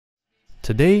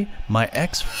Today, my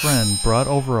ex-friend brought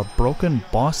over a broken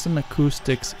Boston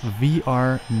Acoustics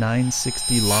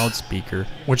VR960 loudspeaker,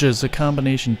 which is a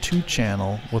combination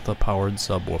 2-channel with a powered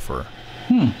subwoofer.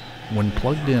 When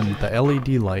plugged in, the LED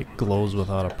light glows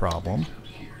without a problem.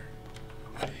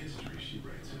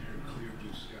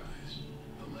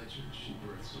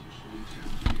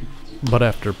 But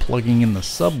after plugging in the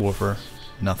subwoofer,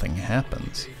 nothing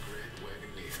happens.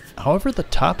 However, the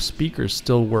top speakers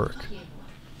still work,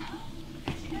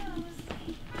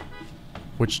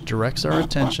 which directs our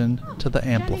attention to the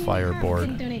amplifier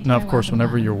board. Now, of course,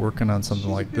 whenever you're working on something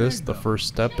like this, the first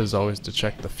step is always to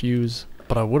check the fuse,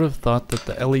 but I would have thought that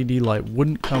the LED light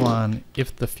wouldn't come on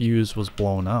if the fuse was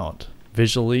blown out.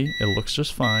 Visually, it looks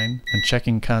just fine, and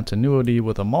checking continuity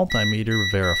with a multimeter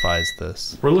verifies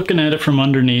this. We're looking at it from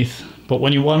underneath, but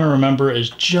what you want to remember is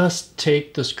just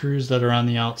take the screws that are on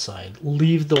the outside.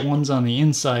 Leave the ones on the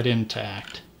inside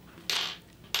intact.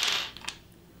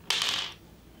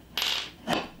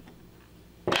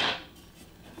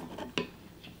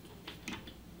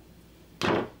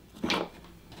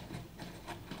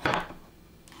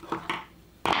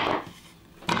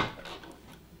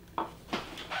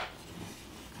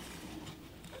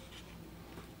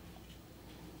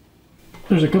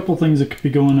 There's a couple things that could be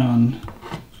going on.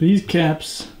 These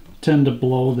caps tend to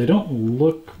blow. They don't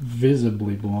look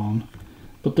visibly blown,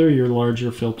 but they're your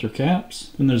larger filter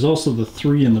caps. And there's also the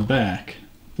 3 in the back.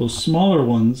 Those smaller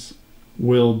ones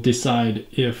will decide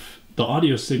if the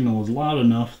audio signal is loud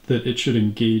enough that it should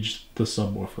engage the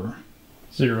subwoofer.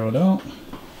 Zeroed out.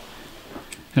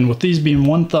 And with these being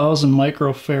 1000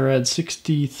 microfarad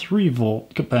 63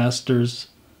 volt capacitors,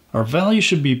 our value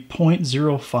should be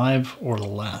 0.05 or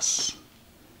less,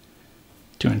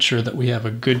 to ensure that we have a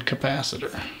good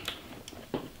capacitor.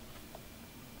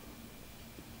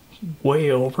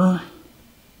 Way over,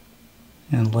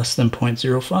 and less than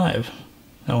 0.05.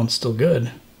 That one's still good.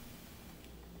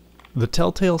 The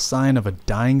telltale sign of a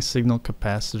dying signal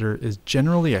capacitor is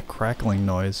generally a crackling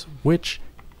noise, which,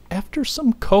 after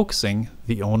some coaxing,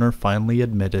 the owner finally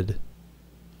admitted.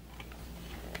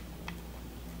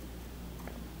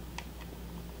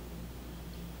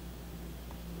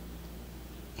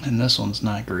 And this one's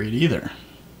not great either.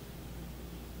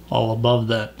 All above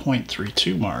that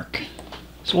 0.32 mark.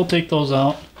 So we'll take those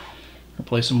out,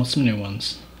 replace them with some new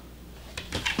ones.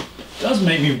 It does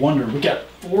make me wonder, we got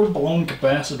 4 blown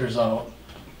capacitors out.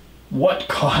 What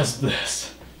caused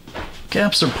this?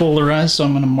 Caps are polarized, so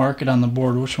I'm going to mark it on the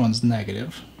board which one's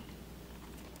negative.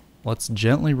 Let's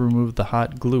gently remove the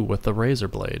hot glue with the razor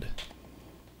blade.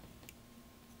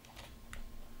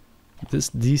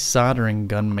 This desoldering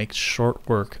gun makes short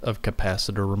work of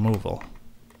capacitor removal.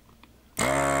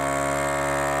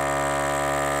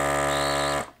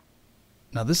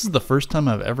 Now, this is the first time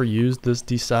I've ever used this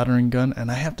desoldering gun, and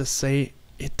I have to say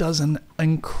it does an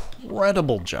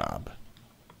incredible job.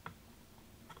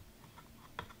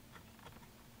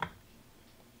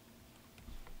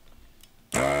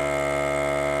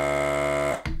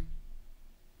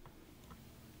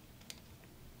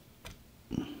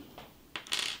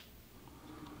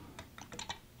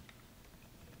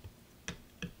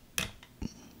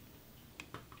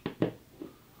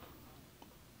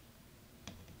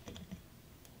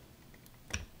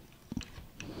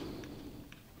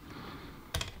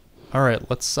 Alright,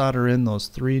 let's solder in those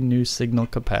 3 new signal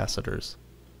capacitors.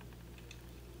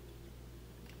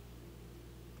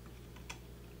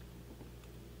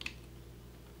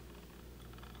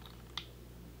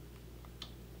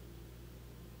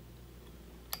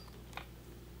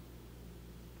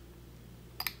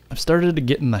 I've started to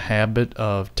get in the habit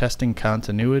of testing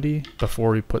continuity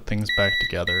before we put things back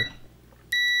together,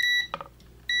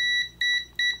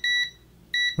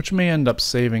 which may end up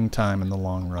saving time in the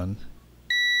long run.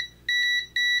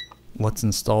 Let's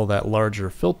install that larger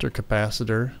filter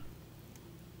capacitor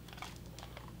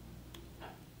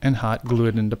and hot glue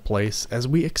it into place, as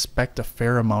we expect a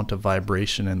fair amount of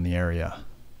vibration in the area.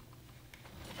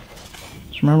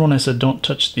 So remember when I said don't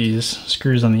touch these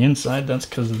screws on the inside? That's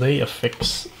because they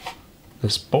affix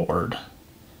this board.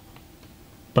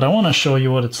 But I want to show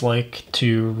you what it's like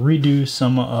to redo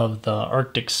some of the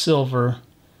Arctic silver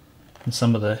and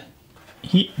some of the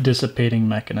heat dissipating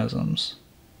mechanisms,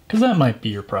 because that might be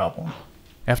your problem.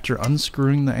 After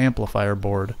unscrewing the amplifier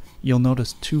board, you'll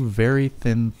notice 2 very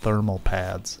thin thermal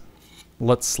pads.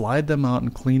 Let's slide them out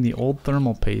and clean the old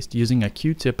thermal paste using a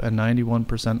Q-tip and 91%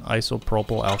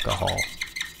 isopropyl alcohol.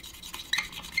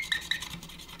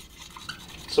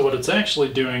 So what it's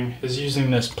actually doing is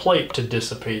using this plate to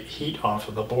dissipate heat off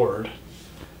of the board.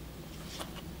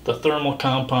 The thermal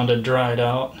compound had dried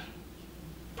out.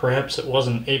 Perhaps it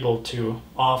wasn't able to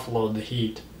offload the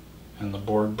heat, and the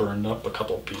board burned up a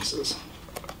couple pieces.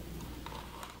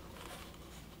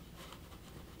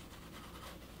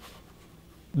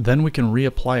 Then we can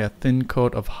reapply a thin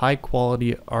coat of high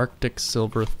quality Arctic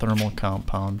silver thermal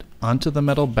compound onto the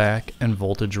metal back and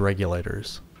voltage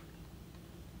regulators.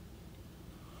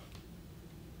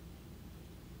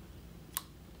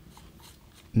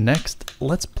 Next,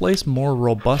 let's place more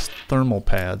robust thermal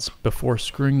pads before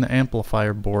screwing the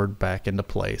amplifier board back into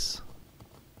place.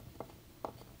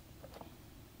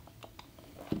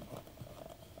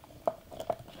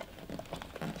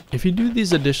 If you do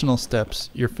these additional steps,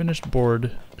 your finished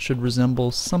board should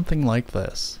resemble something like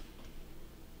this.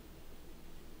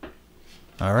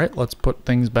 Alright, let's put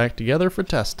things back together for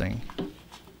testing.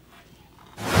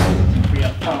 We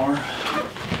got power.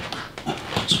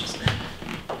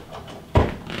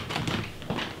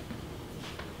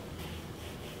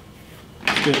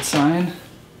 Good sign.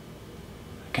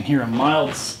 I can hear a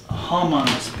mild hum on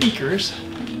the speakers.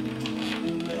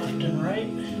 Left and right.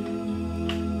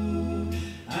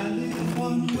 I live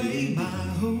one way my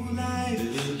whole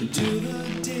life until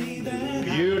the day that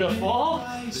beautiful.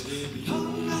 And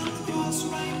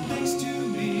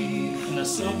the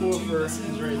subwoofer is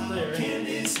right there. Can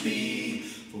this be?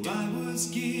 For I was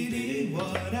getting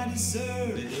what I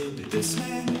deserved. This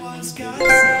man was God's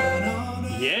son on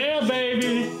earth. Yeah,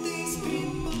 baby.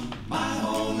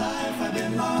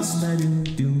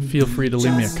 Feel free to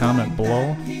leave me a comment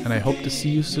below, and I hope to see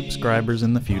you subscribers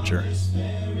in the future.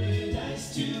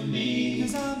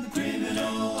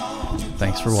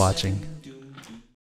 Thanks for watching.